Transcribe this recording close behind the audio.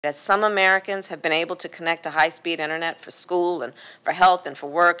As some Americans have been able to connect to high-speed internet for school and for health and for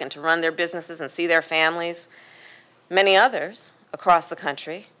work and to run their businesses and see their families, many others across the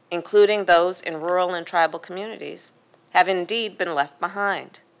country, including those in rural and tribal communities, have indeed been left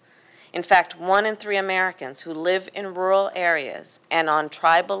behind. In fact, 1 in 3 Americans who live in rural areas and on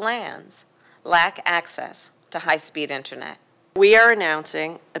tribal lands lack access to high-speed internet. We are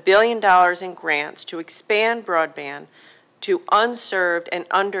announcing $1 billion in grants to expand broadband to unserved and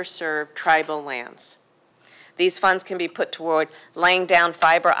underserved tribal lands. These funds can be put toward laying down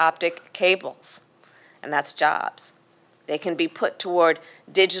fiber optic cables, and that's jobs. They can be put toward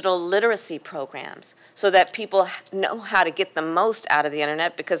digital literacy programs so that people know how to get the most out of the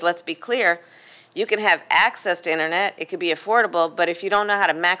internet, because let's be clear, you can have access to internet, it can be affordable, but if you don't know how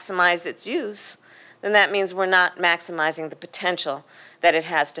to maximize its use, then that means we're not maximizing the potential that it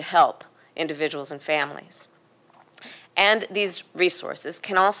has to help individuals and families. And these resources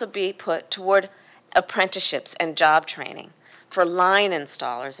can also be put toward apprenticeships and job training for line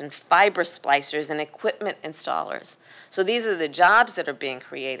installers and fiber splicers and equipment installers. So these are the jobs that are being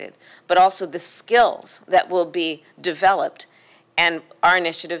created, but also the skills that will be developed, and our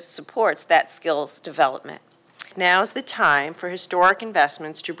initiative supports that skills development. Now is the time for historic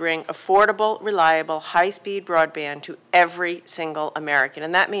investments to bring affordable, reliable, high-speed broadband to every single American,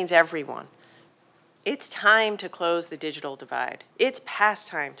 and that means everyone. It's time to close the digital divide. It's past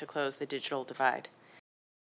time to close the digital divide.